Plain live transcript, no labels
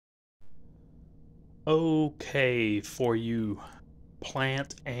Okay, for you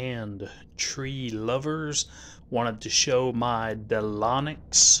plant and tree lovers, wanted to show my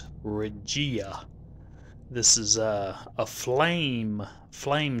Delonix regia. This is a flame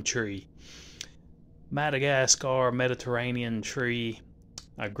tree, Madagascar Mediterranean tree.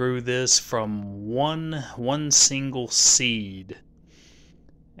 I grew this from one single seed,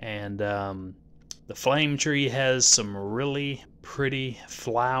 and the flame tree has some really pretty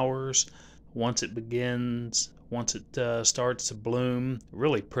flowers once it starts to bloom.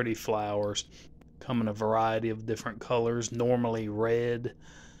 Really pretty flowers come in a variety of different colors, normally red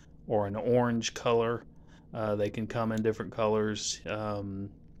or an orange color. They can come in different colors.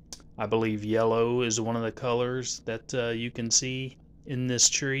 I believe yellow is one of the colors that you can see in this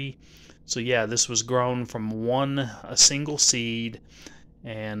tree. So yeah, this was grown from a single seed,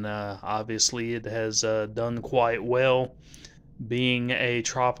 and obviously it has done quite well. Being a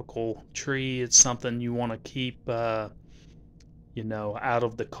tropical tree, it's something you want to keep out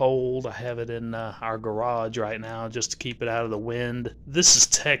of the cold. I have it in our garage right now just to keep it out of the wind. This is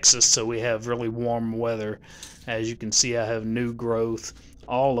Texas, so we have really warm weather. As you can see, I have new growth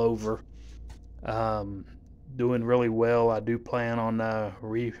all over. Doing really well. I do plan on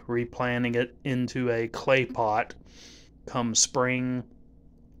replanting it into a clay pot come spring.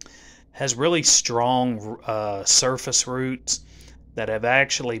 Has really strong surface roots that have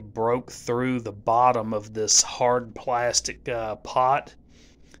actually broke through the bottom of this hard plastic pot.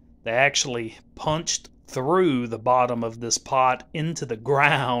 They actually punched through the bottom of this pot into the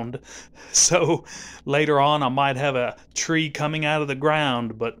ground. So later on I might have a tree coming out of the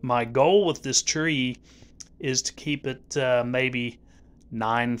ground, but my goal with this tree is to keep it maybe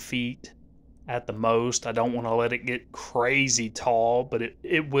 9 feet at the most. I don't want to let it get crazy tall, but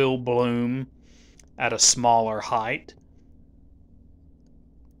it will bloom at a smaller height.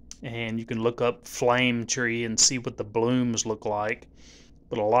 And you can look up flame tree and see what the blooms look like.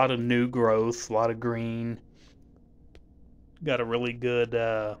 But a lot of new growth, a lot of green. Got a really good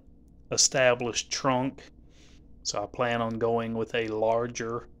established trunk. So I plan on going with a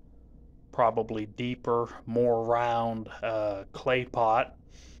larger, probably deeper, more round clay pot.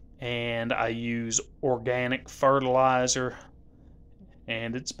 And I use organic fertilizer,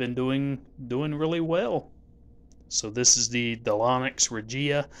 and it's been doing really well. So this is the Delonix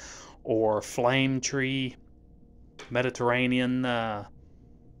regia, or flame tree, Mediterranean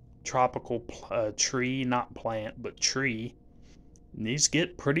tropical tree, not plant but tree. And these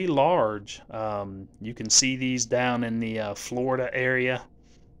get pretty large. You can see these down in the Florida area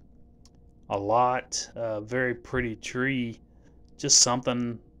a lot. Very pretty tree. Just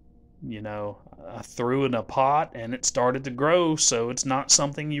something, I threw in a pot and it started to grow. So it's not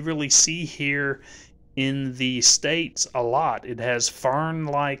something you really see here in the States a lot. It has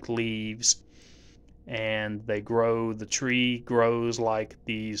fern-like leaves, and the tree grows like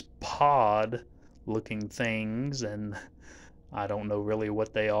these pod looking things, and I don't know really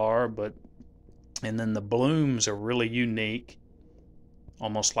what they are, and then the blooms are really unique,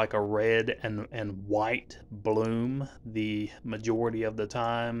 almost like a red and white bloom the majority of the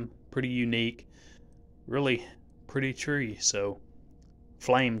time. Pretty unique, really pretty tree. So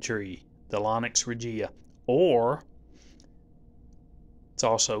flame tree, Delonix regia, or it's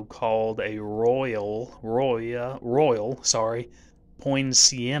also called a royal,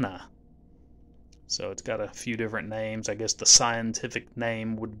 Poinciana. So it's got a few different names. I guess the scientific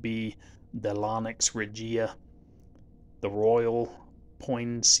name would be Delonix regia, the royal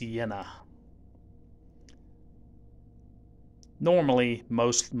Poinciana. Normally,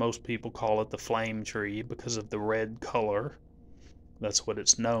 most people call it the flame tree because of the red color. That's what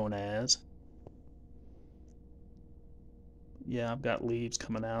it's known as. Yeah, I've got leaves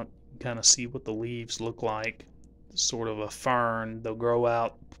coming out. You can kind of see what the leaves look like. Sort of a fern. They'll grow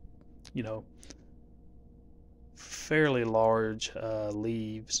out, fairly large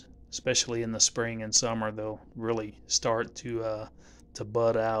leaves, especially in the spring and summer. They'll really start to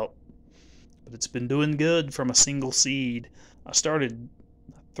bud out. But it's been doing good from a single seed. I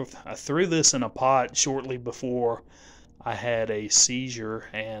threw this in a pot shortly before I had a seizure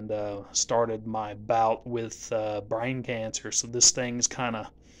and started my bout with brain cancer. So this thing's kind of,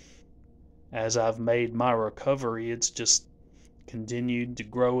 as I've made my recovery, it's just continued to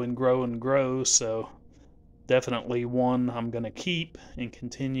grow and grow and grow. So definitely one I'm going to keep and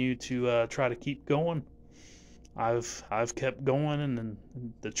continue to try to keep going. I've kept going, and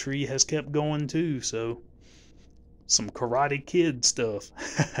the tree has kept going too. So some Karate Kid stuff.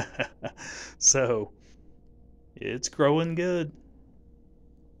 So it's growing good.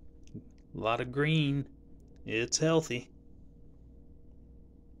 A lot of green. It's healthy.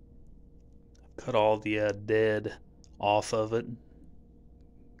 I've Cut all the dead off of it.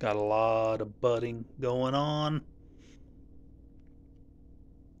 Got a lot of budding going on.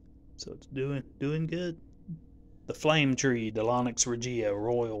 So it's doing good. The flame tree, Delonix regia,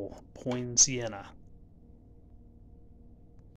 Royal Poinciana.